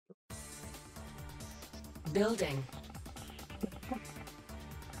Building.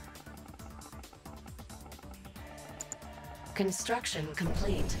 Construction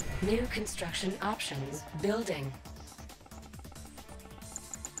complete. New construction options. Building.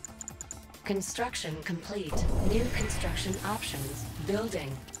 Construction complete. New construction options.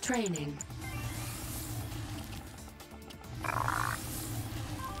 Building. Training.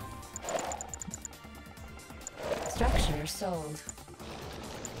 Structure sold.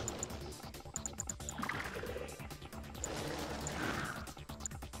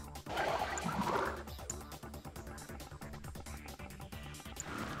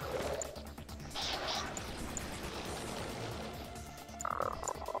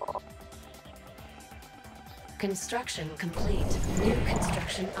 Construction complete. New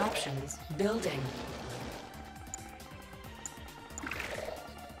construction options. Building.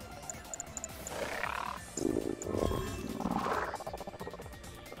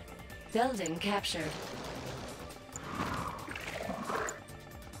 Building captured.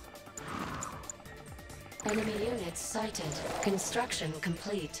 Enemy units sighted. Construction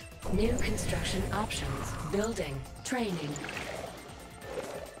complete. New construction options. Building. Training.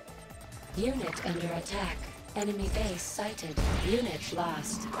 Unit under attack. Enemy base sighted. Unit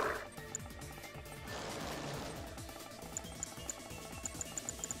lost.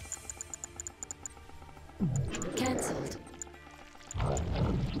 Cancelled.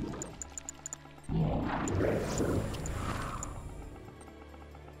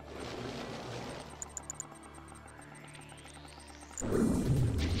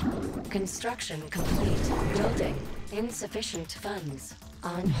 Construction complete. Building. Insufficient funds.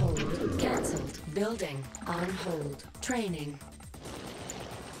 On hold. Cancelled. Building. On hold. Training.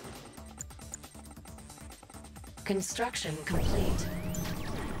 Construction complete.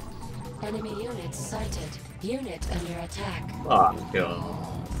 Enemy units sighted. Unit under attack. Oh, God.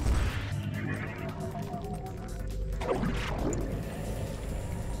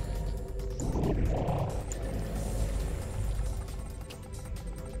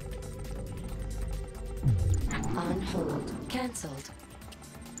 On hold. Cancelled.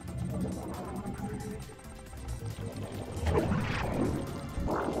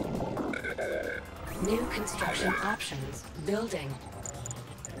 New construction options. Building.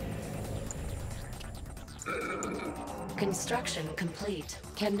 Construction complete.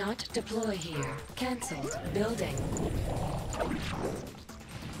 Cannot deploy here. Cancelled. Building.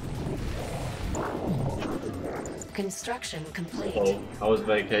 Construction complete. Oh, how was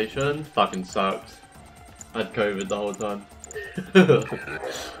vacation? Fucking sucked. I had COVID the whole time.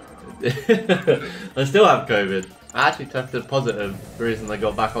 I still have COVID. I actually tested positive the reason I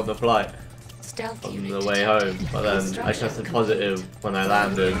got back on the flight on the way home, but then I tested positive when I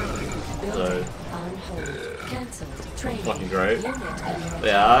landed, so fucking great. But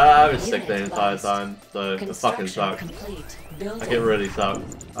yeah, I was sick the entire time, so it fucking sucked. Like, it really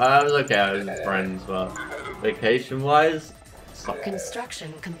sucked. I was okay, I was with friends, but vacation wise, sucked.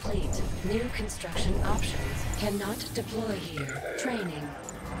 Construction complete. New construction options. Cannot deploy here. Training.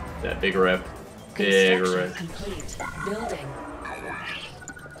 Yeah, big rip. Big rip. Complete. Building.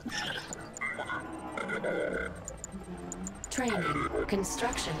 Training.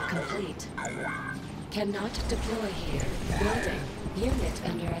 Construction complete. Cannot deploy here. Building. Unit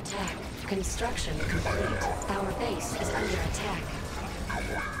under attack. Construction complete. Our base is under attack.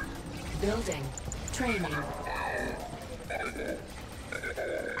 Building. Training.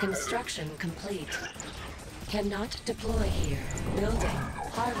 Construction complete. Cannot deploy here. Building.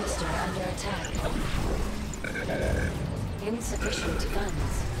 Harvester under attack. Insufficient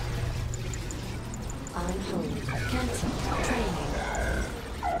funds. On hold. Cancel. Training.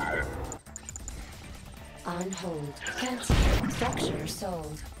 On hold. Cancel. Structure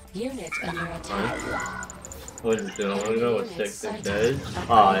sold. Unit under attack. What is it doing? I want to know what 6 does.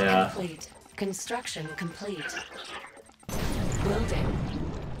 Oh, yeah. Complete. Construction complete. Building.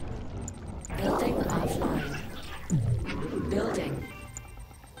 Building offline. Building.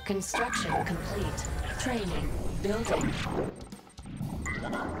 Construction complete. Training. Building.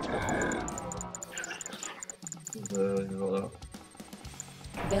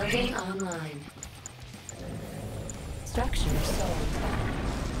 Building online. Structure sold.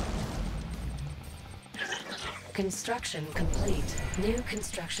 Construction complete. New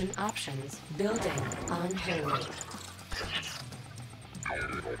construction options. Building on hold.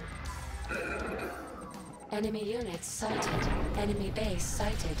 Enemy units sighted. Enemy base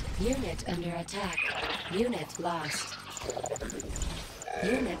sighted. Unit under attack. Unit lost.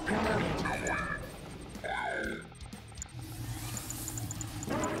 Unit promoted.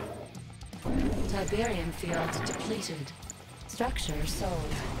 Tiberian field depleted. Structure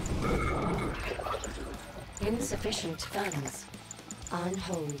sold. Insufficient funds. On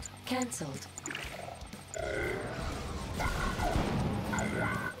hold. Cancelled.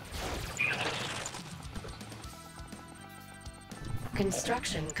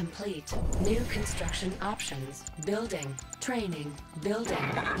 Construction complete. New construction options. Building. Training. Building.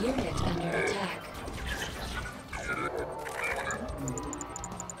 Unit under attack.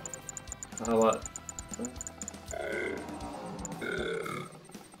 What?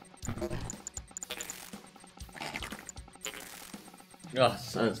 Oh,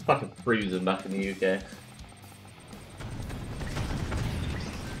 it's fucking freezing back in the UK.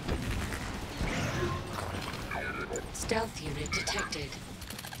 Stealth unit detected.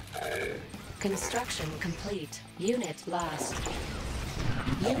 Construction complete. Unit lost.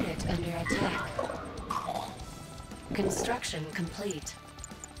 Unit under attack. Construction complete.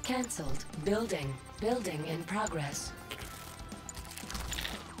 Cancelled. Building. Building in progress.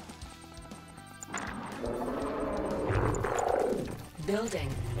 Building.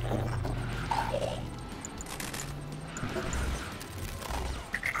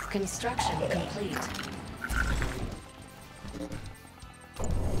 Construction complete.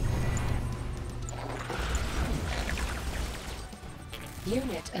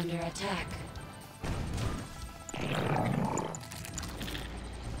 Unit under attack.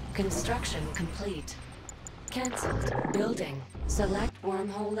 Construction complete. Cancelled. Building. Select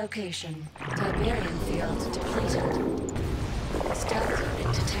wormhole location. Tiberian field depleted. Stealth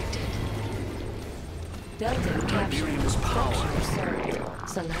unit detected. Building captured. Structure sold.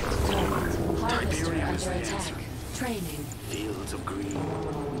 Select target. Harvester under attack. Training. Fields of green.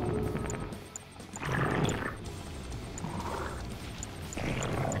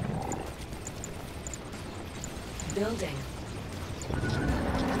 Building.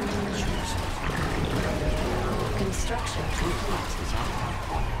 Construction complete.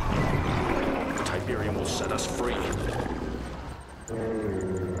 Tiberian will set us free.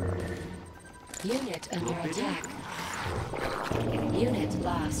 Unit under attack. Unit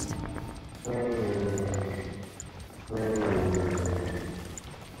lost.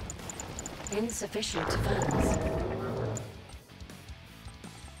 Insufficient funds.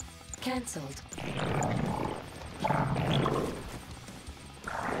 Cancelled.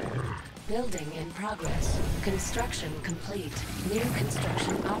 Building in progress. Construction complete. New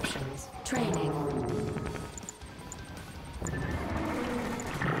construction options. Training.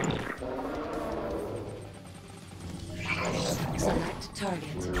 Select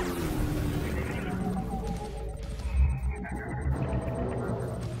target.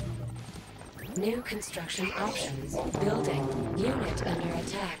 New construction options. Building. Unit under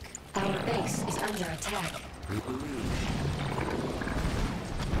attack. Our base is under attack.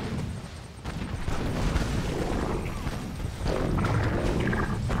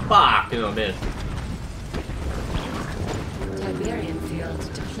 Fuck, you know, man. Tiberian field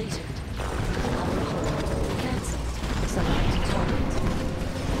depleted. On hold. Cancelled. Select target.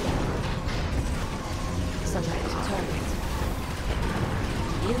 Select target.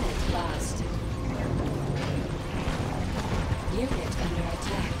 Unit lost. Unit under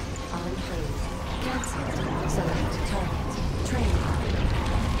attack. On hold. Cancelled. Select target. Training.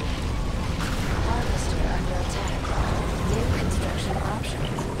 Harvester under attack. New construction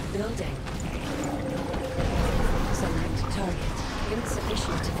options. Building. Select target.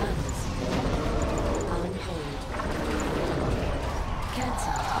 Insufficient funds. On hold.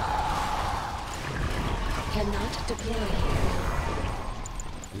 Cancel. Cannot deploy here.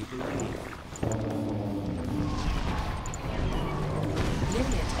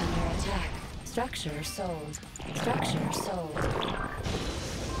 Unit under attack. Structure sold. Structure sold.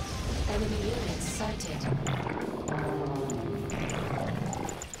 Enemy units sighted.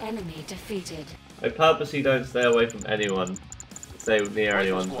 Enemy defeated. I purposely don't stay away from anyone. Stay near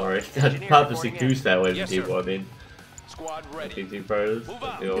anyone, sorry. I purposely do stay away from people, I mean. Squad ready. PC pros.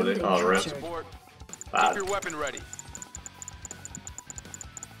 Building Oh, rip. Support. Bad. Keep your weapon ready.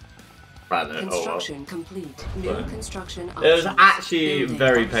 Bad, no. Construction complete. New construction options. It was actually Building.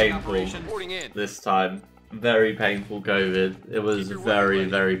 very painful Reporting in. this time. Very painful COVID. It was very,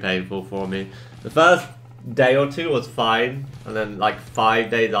 very painful for me. The first day or two was fine, and then like 5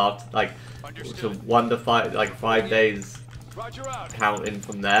 days after, like to 1 to 5, like 5 days Roger out. counting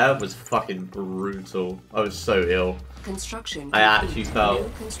from there was fucking brutal. I was so ill. Construction I complete. actually felt New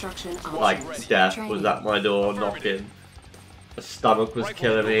construction like options. death was at my door knocking. My stomach was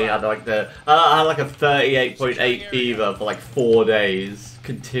killing me. I had like I had like a 38.8 fever for like 4 days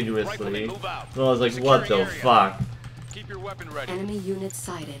continuously. So I was like, what the fuck? Keep your weapon ready. Enemy units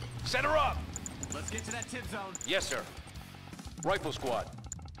sighted. Set her up. Let's get to that tip zone. Yes, sir. Rifle squad.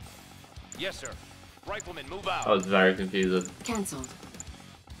 Yes, sir. Rifleman, move out. I was very confused. Cancelled.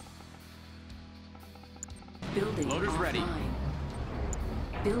 Building Loader's offline. ready.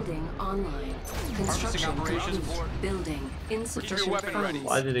 Building online. Construction operations complete. aboard. Building Keep insufficient your weapon ready. funds.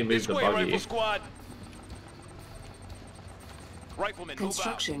 Why did he move This the way, buggy? rifle squad. Rifleman,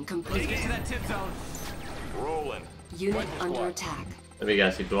 Construction move out. complete. Get to that tip zone. Rolling. Unit Rifle under squad. attack. Let me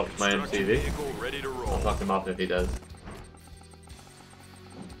guess, he blocked my Construction MCV. vehicle ready to I'll roll. fuck him up if he does.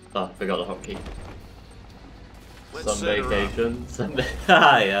 Oh, I forgot the hotkey. Let's Some set her up. vacation. Some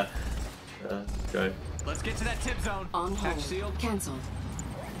ah, yeah. Go. Let's get to that tip zone. On Hatch hold. sealed. Cancelled.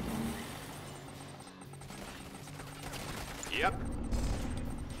 Yep.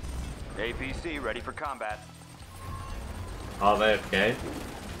 APC ready for combat. Are they okay?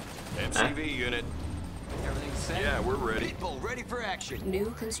 MCV unit. Everything's set. Yeah, we're ready. People ready for action.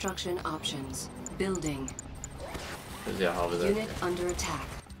 New construction options. Building. Yeah, how was it? Unit under attack.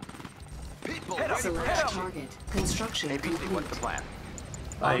 People Head up, ready for Select head up. action. target. Construction APC, complete. what's the plan?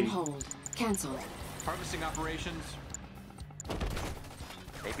 On hold. Cancelled. Harvesting operations.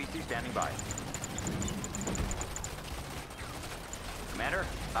 APC standing by. Commander,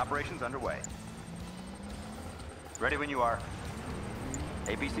 operations underway. Ready when you are.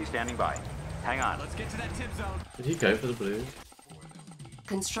 APC standing by. Hang on. Let's get to that tip zone. Did he go for the blue?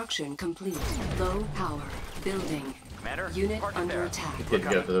 Construction complete. Low power. Building. Commander, Unit park it under there. attack. He did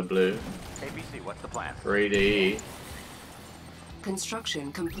go for the blue. APC, what's the plan? 3D.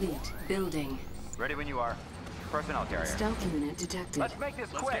 Construction complete. Building. Ready when you are. Personnel carrier. Stealth unit detected. Let's make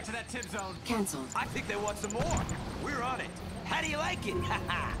this Let's quick. get to that tip zone. Cancelled. I think they want some more. We're on it. How do you like it?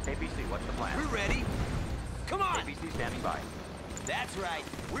 Haha. APC, what's the plan? We're ready. Come on. APC standing by. That's right.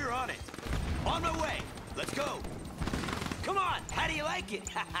 We're on it. On my way. Let's go. Come on. How do you like it?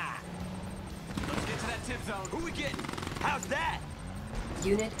 Haha. Let's get to that tip zone. Who we getting? How's that?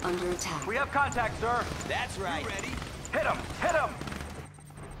 Unit under attack. We have contact, sir. That's right. We're ready. Hit him! Hit him!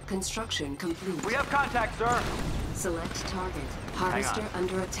 Construction complete. We have contact, sir. Select target. Harvester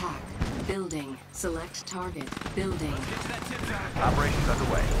under attack. Building. Select target. Building. Get to that tip zone. Operations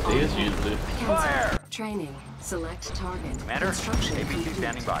underway. He is used blue. Cancel. Fire! Training. Select target. Commander, Construction APC complete.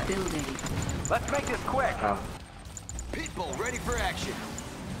 standing by. Building. Let's make this quick. Oh, People ready for action.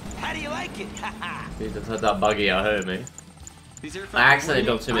 How do you like it? Haha. he just had that buggy at home, eh? These are I accidentally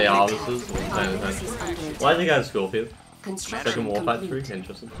got too many Under harvesters. attack. Our base is under attack. Why did he go to Scorpion? Construction Second war factory? complete.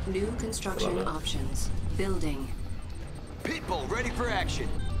 Interesting. New construction Love it. options. Building. People ready for action.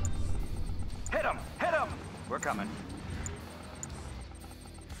 Hit him! Hit him! We're coming.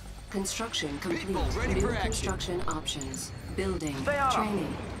 Construction complete. People ready New for action. construction options. Building. Stay on 'em.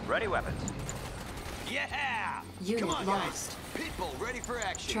 Training. Ready weapons. Yeah. Unit Come on, lost. guys. People ready for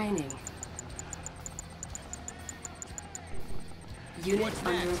action. Training. Unit What's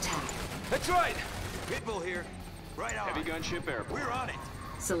under next? attack. That's right. People here. Right on. heavy gunship airborne. We're on it.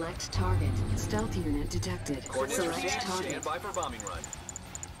 Select target. Stealth unit detected. Select target. by for bombing run.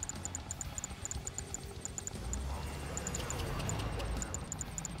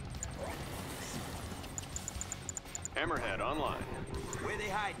 Hammerhead online. Where they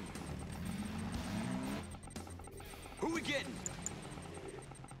hiding? Who we getting?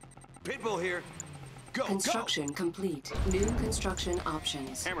 Pitbull here. Go, Construction complete. New construction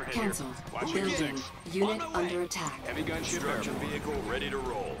options. Hammerhead here. Cancelled. Watch your Building. six. Unit On my way. under attack. Heavy gunship Construction airborne. vehicle ready to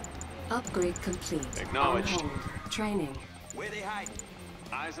roll. Upgrade complete. Acknowledged. On hold. Training. go. Where they hiding?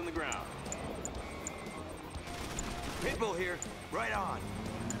 Eyes on the ground. Pitbull here. Right on.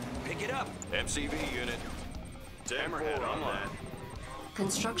 Pick it up. MCV unit. Hammerhead online.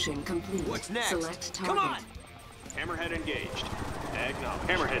 Construction complete. What's next? Select target. Come on. Hammerhead engaged. Acknowledged.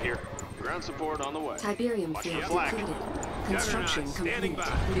 Hammerhead here. Ground support on the way. Tiberian Watch field your flag. depleted. Construction Juggernaut standing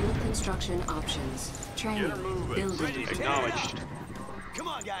complete. by. New construction options. Training. Get her moving. Building. Ready to Acknowledged. Come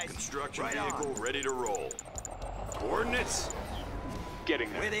on, guys. Construction right vehicle on. ready to roll. Coordinates.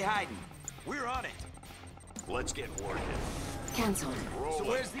 Getting Where there. they hiding? We're on it. Let's get working. Cancelled. So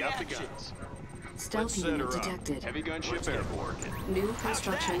where's the Got the action? guns. Stealth Let's set unit her up. detected. Heavy gunship airborne. New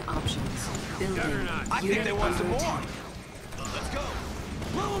construction options. Building. Juggernaut. I think Unit they want some under more. attack. Let's go.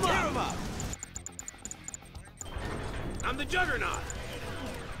 Blow them up. Tear them up. I'm the Juggernaut.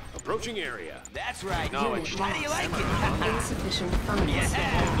 Approaching area. That's right. Acknowledged. How do you like it? Insufficient funds. Yeah.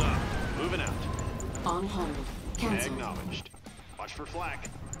 Hold up. Moving out. On hold. Cancelled. Acknowledged. Watch for flak.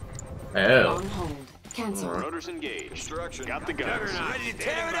 Oh. On hold. Cancelled. Rotors engaged. Construction. Got the guns. Ready to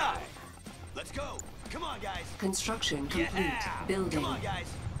tear it up. Let's go. Come on, guys. Construction complete. Yeah. Building. Come on, guys.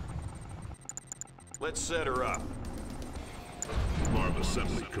 Let's set her up. Arm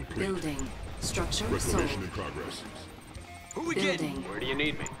assembly complete. Building. Structure sold. Reclamation in progress. Who we getting? Building. Where do you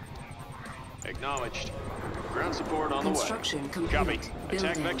need me? Acknowledged. Ground support on the way. Construction complete. Copy.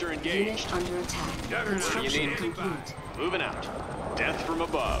 Attack Building. vector engaged. Unit under attack. Construction need? complete. Moving out. Death from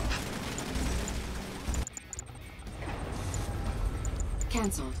above.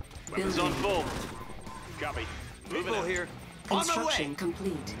 Cancelled. Weapons on Building. full. Copy. Moving People out. here. On my Construction way.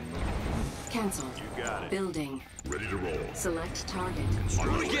 complete. Cancelled. You got it. Building. Ready to roll. Select target.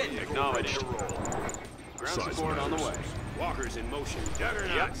 Acknowledged. Ground Size support on the way. matters. Walkers in motion.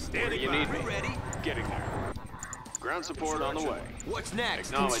 Juggernaut, standing you need me. Ready? Getting there. Ground support on the way. What's next?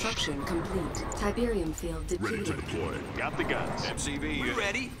 Acknowledged. Construction complete. Tiberian field Ready to depleted. deploy. Got the guns. MCV We unit.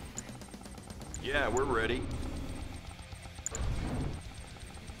 ready? Yeah, we're ready.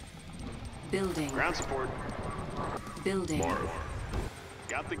 Building. Ground support. Building. Marv.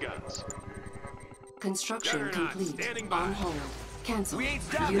 Got the guns. Construction Juggernaut, complete. standing by. On hold. Cancel. We ain't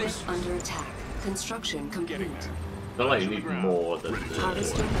stopping. Unit under attack. Construction complete. Getting there. I feel like you need more than this.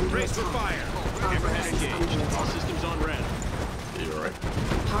 Harvester under Brace for attack. fire. Our Hammerhead base is under engaged. All attack. systems on red. You're right.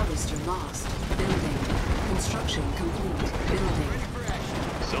 Harvester lost. Building. Construction complete. Building.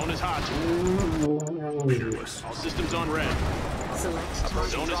 Zone is hot. Peerless. All systems on red. Select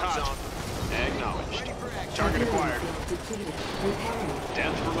target. Zone is hot. Acknowledged. Target Tiberian acquired. field depleted. Repairing.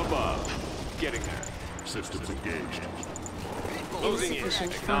 Death from above. Getting there. Systems engaged. Closing in.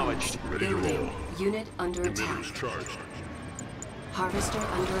 Insufficient Acknowledged. funds. Ready to roll. Building. Unit under attack. Emitters charged. Harvester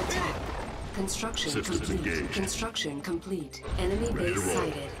under attack. Construction Systems complete. engaged. Construction complete. Enemy Ready to base roll.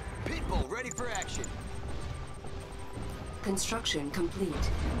 sighted. People ready for action. Construction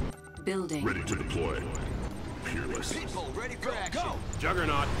complete. Building. Ready to deploy. Peerless. People ready for action. Go.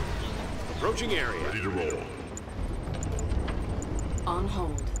 Juggernaut. Approaching area. Ready to roll. On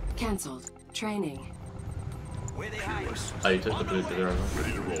hold. Cancelled. Training. Where they hide? Peerless. Oh, you took the blue together.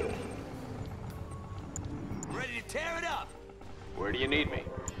 Ready to roll. Ready to tear it up. Where do you need me?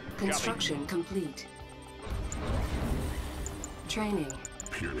 Construction complete. Training.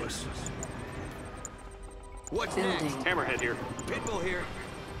 Peerless. What's Building. next? Hammerhead here. Pitbull here.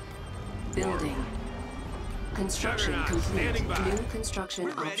 Building. Construction Juggernaut, complete. standing by. New construction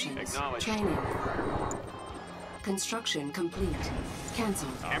We're ready. options. Acknowledged. Training. Construction complete.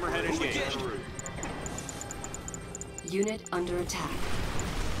 Cancelled. Hammerhead engaged. Unit under attack.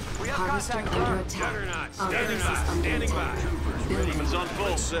 We have Harvester contact. under attack. Juggernaut, Our base is Juggernaut, under standing attack. by. Building. Weapons on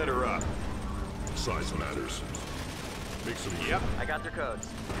full. Set her up. Size matters. Make some room. Yep. I got their codes.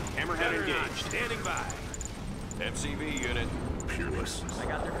 Hammerhead engaged. Standing by. MCV unit. Peerless. I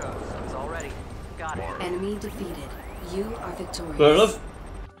got their codes. It's all ready. Got it. Marv. Enemy defeated. You are victorious. Fair enough.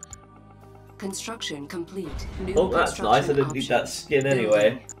 Construction complete. New Oh, that's nice. I didn't need that options. skin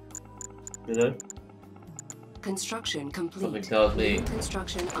anyway. You know? Construction complete. Something tells me New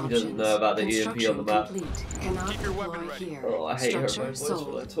construction he options. doesn't know about the EMP on the map. Complete. Cannot Keep your weapon deploy ready. here. Oh, I hate hearing my Structure voice when I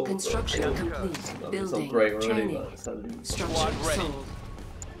sold. talk, Construction bro. complete. It's not Building. great really, Training. but it's something. Structure ready. sold.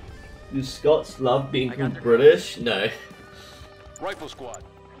 Do Scots love being called British? No. Rifle squad.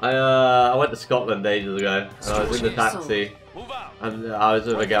 I went to Scotland ages ago, and I was in the taxi, Move out. and I was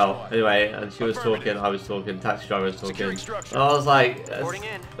with a girl, anyway, and she was talking, I was talking, taxi driver was talking, Securing structure. and I was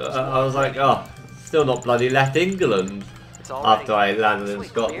like, oh, still not bloody left England, after I landed in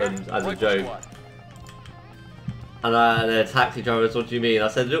Scotland as a joke. And the taxi driver was, what do you mean? I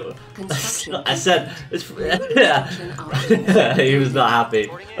said, look, I said, it's, he was not happy.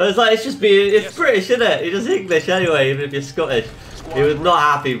 I was like, it's British, isn't it? You're just English anyway, even if you're Scottish. He was not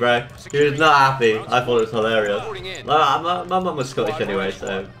happy, bro. He was not happy. I thought it was hilarious. My mum was Scottish anyway,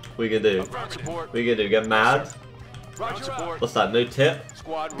 so we can do. We can do. Get mad. What's that? No tip?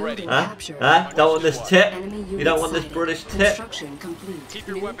 Squad ready. Huh? Huh? Don't want this tip? Enemy You don't want this unit British sighted. tip? Construction complete. Keep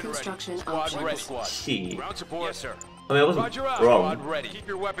your New weapon ready. construction Squad options. ready. Squad. Shit. Ground support. Yes, sir. I mean, I wasn't Roger out. wrong. Squad ready. Keep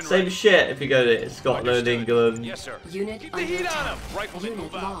your weapon Same ready. shit if you go to Scotland, Understood. England. Yes, sir. Unit Keep the under heat on attack. him. Riflemen Unit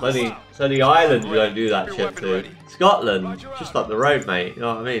move out. lost. It's only Ireland you don't do that Keep your shit weapon to. ready. Scotland, Roger just out. up the road, mate. You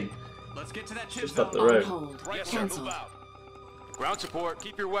know what I mean? Let's get to that chip Just up the On road. hold. Yes, sir. Cancelled. Move out. Ground support.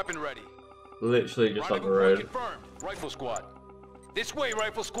 Keep your weapon ready. Literally just up the Rendezvous point road. confirmed. Rifle squad. This way,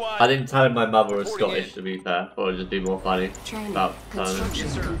 rifle squad. I didn't tell him my mother was Reporting Scottish, to be fair. Thought it'd just be more funny. Training. About telling him.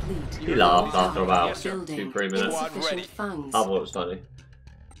 Construction complete. He laughed after about Yes, sir. 2-3 minutes. Squad Insufficient ready. funds. I thought it was funny.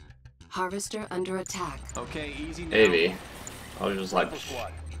 Harvester under attack. Okay, easy now. Maybe. I was just like, Rifle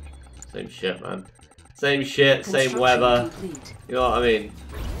squad. same shit, man. Same shit, same Construction weather. complete. You know what I mean?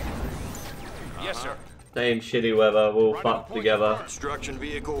 Yes, sir. Same shitty weather, we'll Rendezvous fuck point together. confirmed. Construction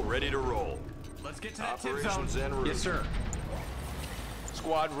vehicle ready to roll. Let's get to that tip zone. Operations en route. Yes, sir.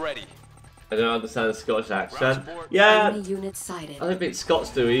 Squad ready. I don't understand the Scottish accent. Ground support. Yeah, Enemy unit sighted. I don't think Scots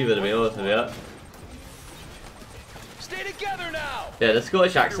do either, to be honest with you. Stay together now. Yeah, the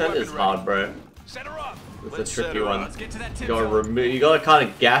Scottish accent weapon is ready. hard, bro. Set her up. It's a tricky one. Let's get to that You tip gotta zone. remove. You gotta kind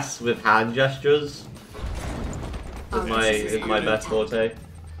of guess with hand gestures. Is my best forte.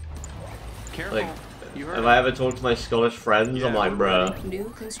 Careful. Like, You heard if I ever talk to my Scottish friends, I'm like, bruh, New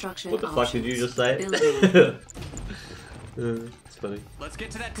construction what the fuck did you just say? It's funny. Let's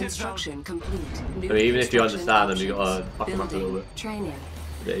get to that tip zone. Construction complete. New I mean, even if you construction understand them, you options. gotta fuck them up a little bit. Training.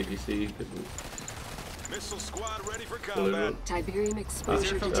 The ABC. Missile squad ready for A little combat. bit. Tiberium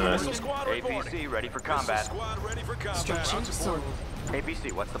exposure Alright. Missile detected. squad reporting. APC ready for Missile combat. squad ready for combat. Structure sold.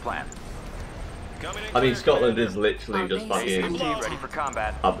 APC, what's the plan? Coming in I mean, clear, Scotland Commander. is literally just fucking APC ready for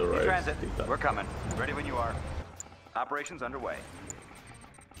combat. up the In road. transit. We're coming. Ready when you are. Operations underway.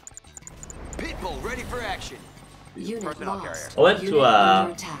 Pitbull ready for action. Unit Personnel lost. carrier. I went Unit to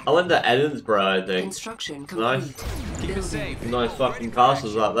under attack. I went to Edinburgh, I think. Construction Nice. complete. Keep it Building. safe. Nice fucking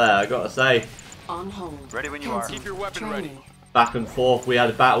castles up there, I gotta say. On hold. Ready when you are. Cancel. Keep your weapon ready. Training. Back and forth, we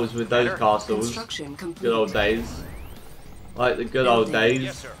had battles with those castles. Construction complete. Good old days. Like the good old days.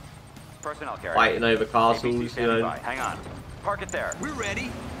 Yes, sir. Personnel carrier. Fighting over APC castles, you standing know. by. Hang on. Park it there. We're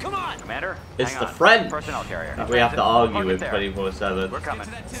ready. Come on. Commander, It's hang the on. French Personnel carrier. that we have to argue Park it with there. 24/7. We're coming. Get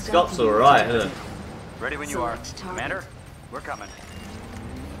to that tip zone. Scots alright, isn't it? Ready when you are. Select target. Commander, we're coming.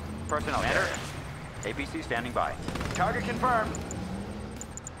 Personnel carrier. APC standing by. Target confirmed.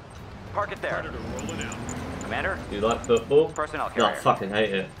 Park it there. Predator rolling out. Commander, You like football? personnel No, I carrier. fucking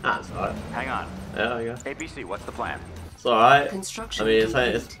hate it. That's alright. Hang on. Yeah, there you go. APC, what's the plan? It's alright. Construction I mean, it's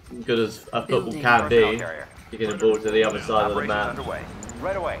complete. as good as a football Building. can Personnel be. carrier. You can ball to the other side of the Operations map. underway.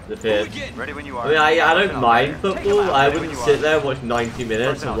 Right away. The Who pitch. we getting? Ready when you are. I mean, I don't Personnel mind carrier. Take 'em football. out. I Ready wouldn't when you sit are. there and watch 90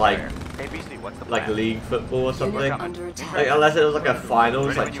 minutes Personnel of like carrier. APC, what's the plan? league football or Unit something. under attack. Like, unless it was like a finals,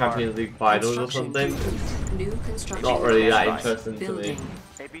 Ready like when you are. Champions League finals or Construction something. complete. New construction Not really that options. interesting to me. Building.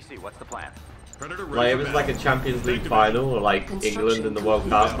 APC, what's the plan? Predator ready Like, for it was battle. like a Champions League final or like England in the World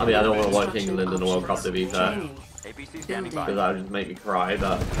Cup. I mean, I don't want to watch England in the World Cup to be fair, Training. APC standing by. because that would just make me cry.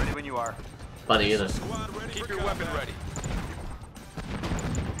 But Ready when you are. funny, isn't it? Squad ready Keep for your weapon combat. ready.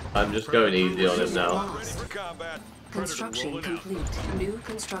 I'm just going easy on it now. Ready for combat. Construction Predator rolling out. complete. New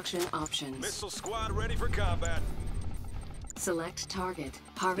construction options. Missile squad ready for combat. Select target.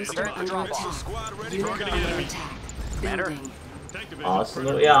 Harvester Standing by. under Missile attack. squad ready Unit for under combat. attack. Commander. Building. Tank division. Arsenal,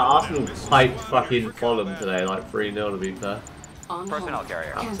 Predator yeah, rolling Arsenal out. piped fucking Fulham today, like 3-0 to be fair. On Personnel hold.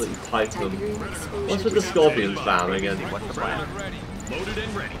 carrier. Cancel. Absolutely piped them. Tiberium exposure What's with the detected. Scorpions fam again? What's the plan? Ready. Loaded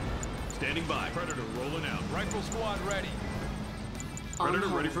and ready. Standing by. Predator rolling out. Rifle squad ready. On Predator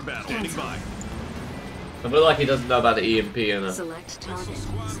hold. ready for battle. Standing Cancel. by. I feel like he doesn't know about the EMP in it. Select target.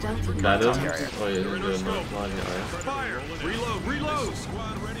 Stealthy Venom? Carrier. Oh, yeah, he's doing that. Line it, oh, Fire. Reload. Reload.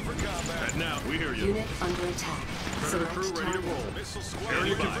 Squad ready for combat. And now we hear you. Unit under attack. Predator crew Select ready to target. roll. Missile squad Area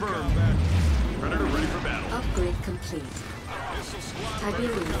ready for confirmed. combat. Predator ready for battle. Upgrade complete. Missile squad ready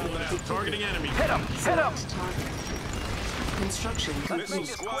Tiberium for field combat. depleted. Targeting enemy. Hit him! Hit him! Select target. Construction complete. Missile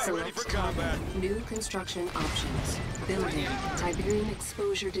squad ready Select for target. combat. New construction options. Building. Tiberium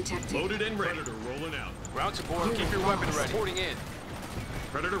exposure detected. Loaded and ready. Predator rolling out. Ground support. Keep your weapon ready. Reporting in.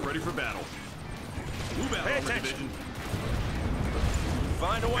 Predator ready for battle. Move out. Pay Armor attention. division.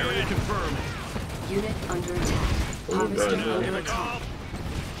 Find a way Area in. confirmed. Unit under attack. Harvester good. under attack.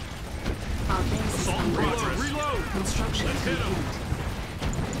 Our base is Assault under reload. attack. Reload. Construction Let's hit 'em. complete.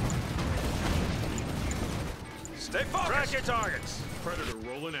 Stay focused. Track your targets. Predator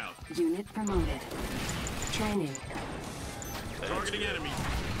rolling out. Unit promoted. Training. Targeting enemy.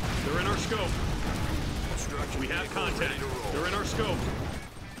 They're in our scope. We have contact. They're in our scope.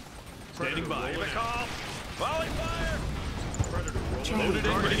 Standing by. Call. Volley fire. Predator rolling. Training. Loaded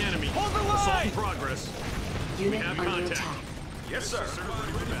targeting enemy. Hold the Assault line. in progress. Unit have under contact. attack. Yes, sir.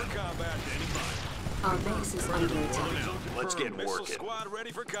 Ready for combat. Standing by. Our base is under Rolling attack. out. Let's get Missile working. squad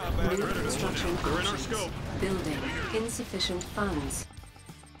ready for combat. New construction They're in our options. scope. Building. Insufficient funds.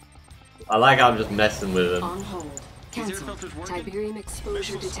 I like how I'm just messing with him. On hold. Cancel. filters working? Tiberium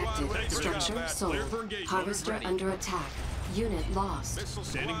exposure Missile squad detected. ready for Structure combat. sold. Clear for engagement. Harvester Ready. under attack. Unit lost. Missile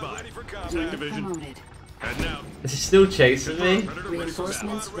Standing squad by. ready for combat. Unit Division. promoted. Heading out. Is he still chasing me? Predator ready for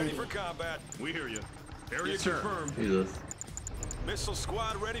Reinforcements battle. Ready ready. for combat. We hear you. Area Yes, sir. confirmed. Jesus. Missile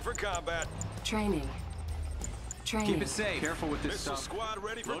squad ready for combat. Training. Training. Keep it safe. Careful with this Missile stuff. squad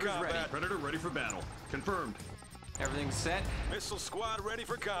ready for Loaders combat. ready. Predator ready for battle. Confirmed. Everything's set. Missile squad ready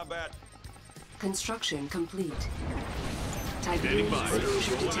for combat. Construction complete. Standing Tiberium by.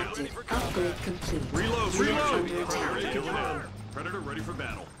 exposure detected. Upgrade complete. Reload. Unit Reload. under attack. Area confirmed. Predator ready for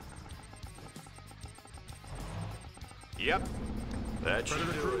battle. Yep. That should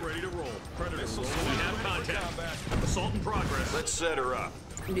Predator do crew it. ready to roll. Predator rolling. We have contact. Assault in progress. Let's set her up.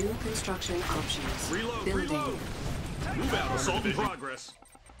 New construction options. Reload. Building. Reload. Move out. Assault in progress.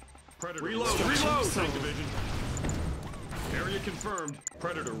 Predator. Reload! Reload! Tank division. Area confirmed.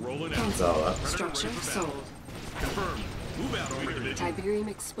 Predator rolling out. Structure sold. Confirmed. Move out, tank division. Tiberium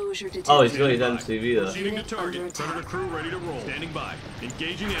exposure detected. Oh, he's got his MCV there. Proceeding to target. Predator crew ready to roll. Standing by.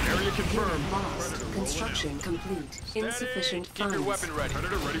 Engaging in area confirmed. Lost. Construction complete. Insufficient Keep your funds. weapon ready.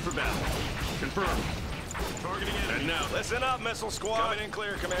 Predator ready for battle. Confirmed. Targeting enemy. Heading out. Listen up, missile squad. Coming in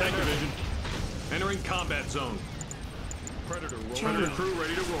clear, Tank Commander. division. Entering combat zone. Predator roll. Predator crew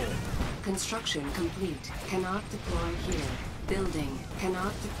ready to roll. Construction complete. Cannot deploy here. Building.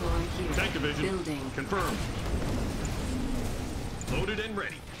 Cannot deploy here. Tank division. Building. Confirmed. Loaded and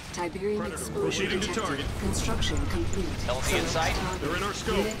ready. Tiberium Predator exposure proceeding to detected. target. Construction complete. LZ in sight. Target. They're in our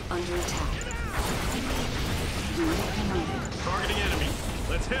scope. Unit under attack. Unit promoted. Targeting enemy.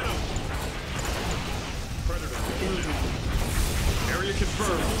 Let's hit him. Predator rolling Building. out. Area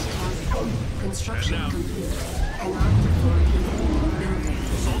confirmed. Target. Construction And now. complete. Cannot deploy here. Building.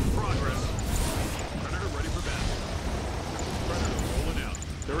 Assault in progress. Predator ready for battle. Predator rolling out.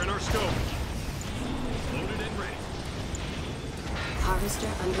 They're in our scope. Loaded and ready. Harvester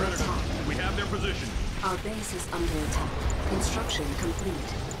under Predator. attack. We have their position. Our base is under attack. Construction complete.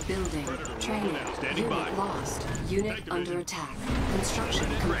 Building. Predator Training. rolling out. Standing Unit by. lost. Unit Tank under division. attack. Construction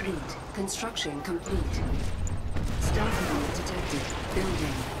Loaded and ready. complete. Construction complete. Stealth unit detected.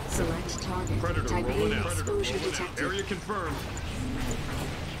 Building. Select target. Predator rolling Tiberium out. Predator exposure rolling out. detected. Area confirmed.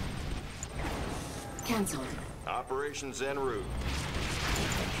 Cancelled. Operations en route.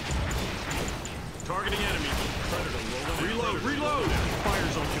 Targeting enemy. Predator rolling out. Reload. Reload.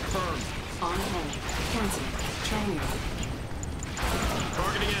 Fire zone confirmed. On hold. Cancelled. Training.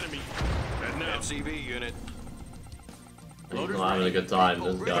 Targeting enemy. And now. NCV unit. He's not having a good time,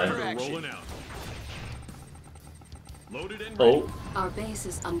 this guy. Predator rolling out. Loaded and ready. Oh, Our base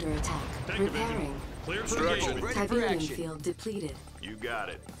is under attack. Tank division. Repairing. Clear for Structure engagement. ready for Tiberium action. field depleted. You got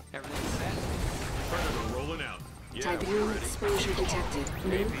it. Predator rolling out. Yeah, Tiberium we're ready. exposure detected.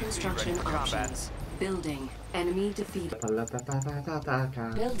 New APC construction ready for combat. options. Building. Enemy defeated.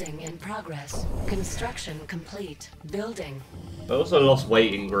 Building in progress. Construction complete. Building. I also lost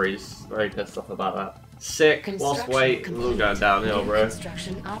weight in Greece. Very pissed off about that. Sick, lost weight, it's all going downhill, bro.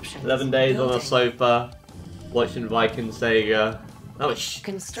 Construction options. 11 days on a Building. sofa, watching Viking Sega. Oh,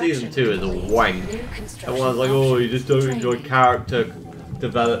 season 2 is a wank. New construction Everyone's like, oh, you just don't enjoy Training. character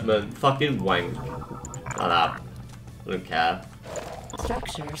development. Fucking wank. Shut up. I don't care.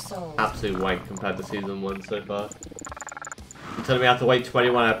 Structure sold. Absolute wank compared to season 1 so far. You're telling me I have to wait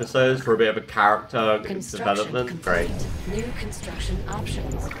 21 episodes for a bit of a character development? Complete. Great. New construction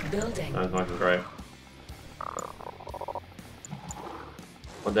options. Building. That's fucking great.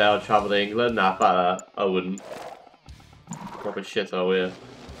 One day I'll travel to England? Nah, fuck that. I wouldn't. Proper shit over here.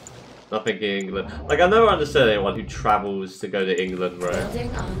 Nothing in England. Like, I've never understood anyone who travels to go to England, bro.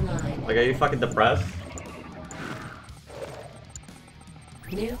 Building online. Like, are you fucking depressed?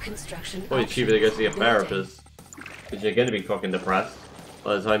 New construction Probably options. cheaper to go see a Building. therapist. Because you're gonna be fucking depressed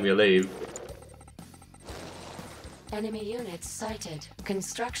by the time you leave. Enemy units sighted.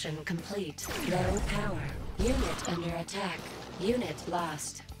 Construction complete. Low power. Unit under attack. Unit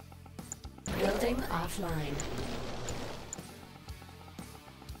lost. Building offline.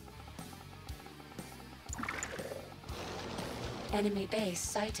 Enemy base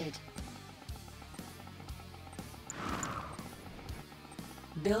sighted.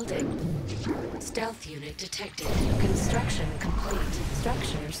 Building. Stealth unit detected. Construction complete.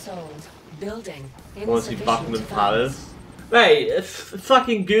 Structure sold. Building. Want to see Insufficient Buckingham funds. Palace? Mate, it's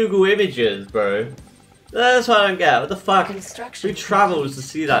fucking Google Images, bro. That's what I don't get. What the fuck? Construction Who travels to complete.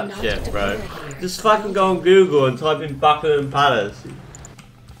 see that Cannot shit, bro? deploy here. Just fucking go on Google and type in Buckingham Palace.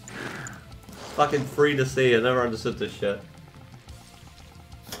 Fucking free to see. I never understood this shit.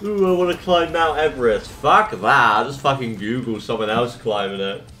 Ooh, I want to climb Mount Everest. Fuck that. I'll just fucking Google someone else climbing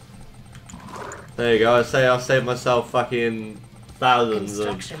it. There you go. I say I'll save myself fucking thousands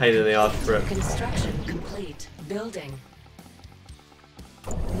of pain in the arse trip. Construction complete. Building.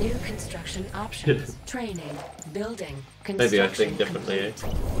 New construction options. Training. Building. Maybe I Construction think differently.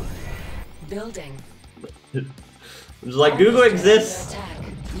 complete. Building. I'm just like, Google Harvester exists. under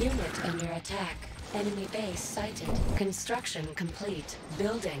attack. Unit under attack. Enemy base sighted. Construction complete.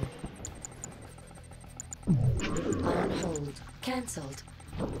 Building. On hold. Cancelled.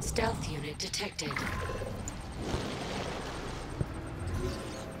 Stealth unit detected.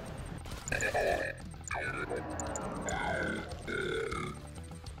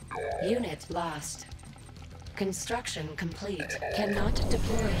 Unit lost. Construction complete. Cannot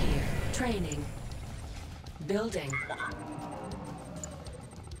deploy here. Training. Building.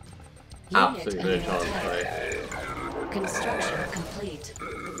 Absolutely no under chance, attack. mate. Construction complete.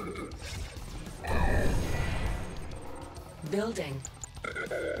 Building.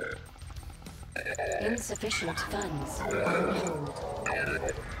 Insufficient funds. On hold.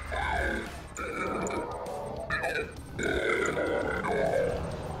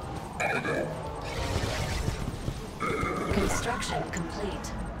 Construction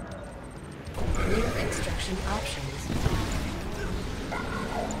complete. New construction options.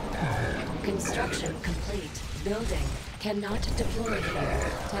 Construction complete. Building. Cannot deploy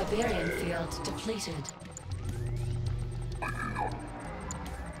here. Tiberian field depleted.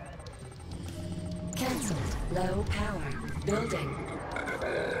 Cancelled. Low power. Building.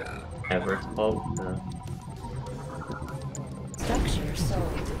 Ever. Oh, no. Structure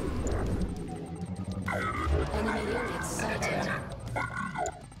sold. Enemy units sighted.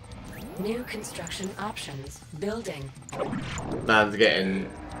 New construction options. Building. Man's getting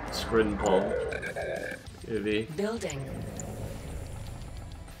screen pulled. Maybe. Building.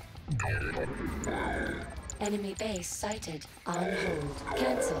 Enemy base sighted. On hold.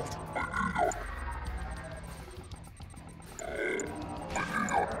 Cancelled.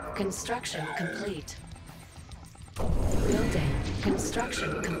 Construction complete. Building.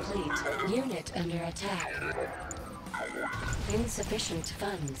 Construction complete. Unit under attack. Insufficient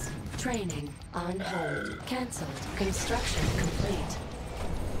funds. Training. On hold. Cancelled. Construction complete.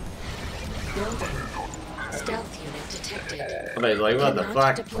 Building. Stealth unit detected. I mean, like, what the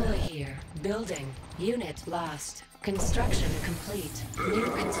fuck? Deploy here. Building. Unit lost. Construction complete.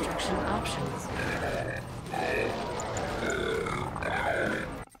 New construction options.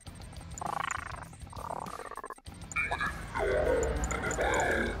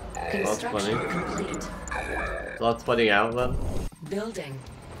 Construction complete. Lots putting out then. Building.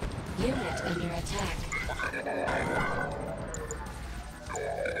 Unit under attack.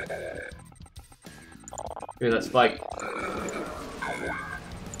 Hear that spike.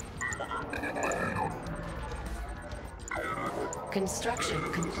 Construction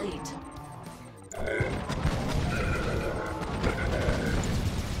complete.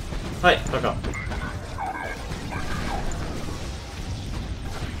 Hey, fuck off.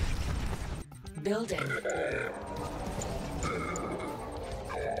 Building.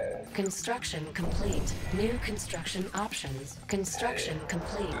 Construction complete. New construction options. Construction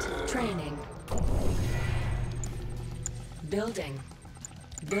complete. Training. Building.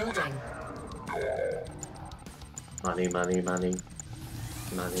 Building. Money, money, money.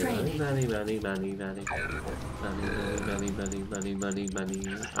 Money, Training. money, money, money, money, money. Money, money, money, money, money, money.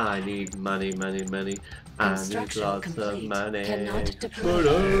 I need money, money, money. I need Construction lots complete. of money. Cannot deploy.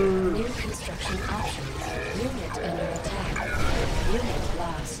 New construction options. Unit under attack. Unit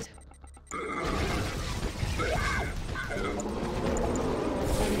lost.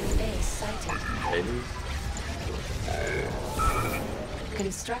 Enemy base sighted. Babies.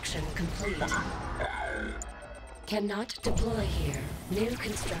 Construction complete. Cannot deploy here. New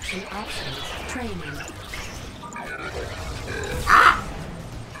construction options. Training.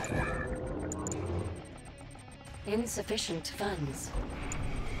 Insufficient funds.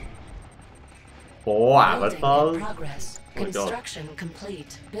 Oh, Building in avatars. progress. Oh my God. Construction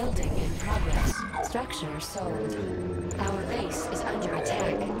complete. Building in progress. Structure sold. Our base is under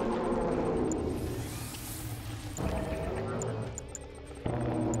attack.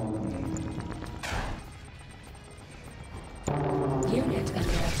 Unit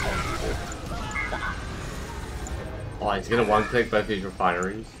under attack. Oh, he's gonna one-click both these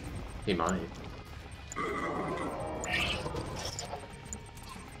refineries. He might.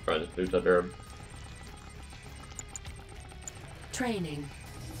 Bro, this dude's under him. Training.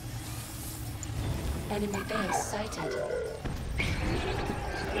 Enemy base sighted.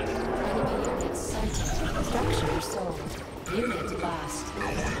 Enemy units sighted. Structure sold. Unit lost.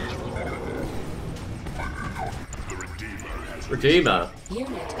 Redeemer.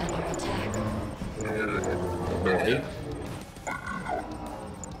 Unit under attack. Really?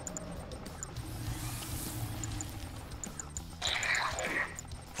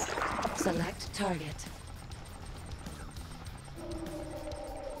 Select target.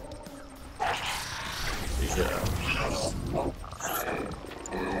 Yeah.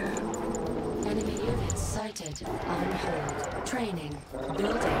 Enemy units sighted. On hold. Training.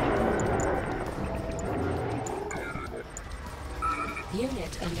 Building.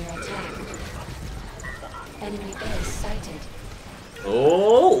 Unit under attack. Enemy base sighted.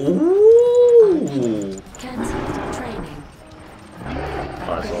 Oh! Ooh! Cancelled. Training. I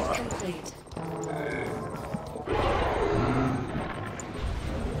saw that. Complete.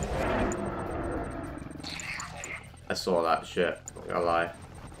 I saw that shit. Not gonna lie.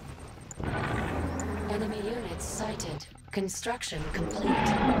 Enemy units sighted. Construction complete.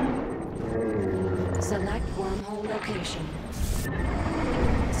 Select one Wormhole location.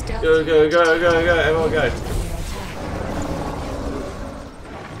 Stealth Go, go, unit go, go, detected. go, everyone go.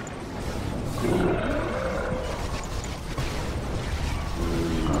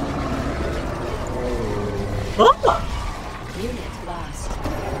 Unit under attack. Unit lost.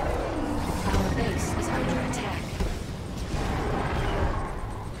 Our base is under attack.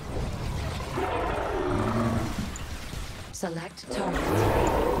 Select target.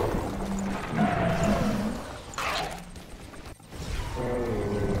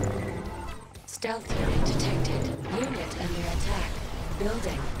 Stealth unit detected. Unit under attack.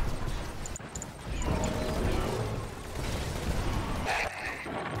 Building.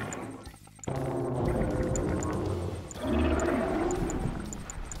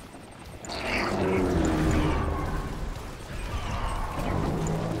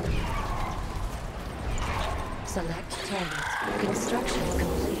 Select target. Construction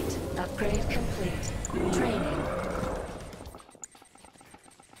complete. Upgrade complete. Training.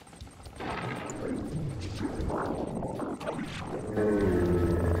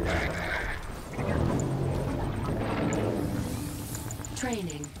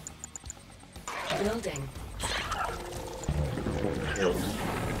 Training. Building.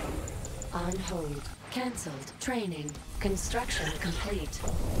 On hold. Cancelled. Training. Construction complete.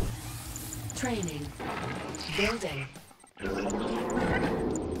 Training. Building.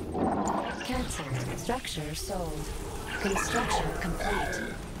 Cancelled. Structure sold. Construction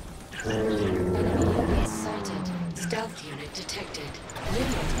complete. Enemy unit sighted. Stealth unit detected.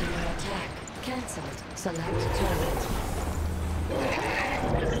 Unit under attack. Cancelled. Select target.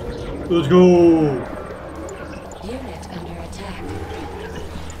 Let's go! Unit under attack.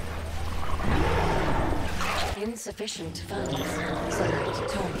 Insufficient funds. Select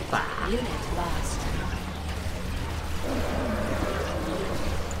target. Unit lost.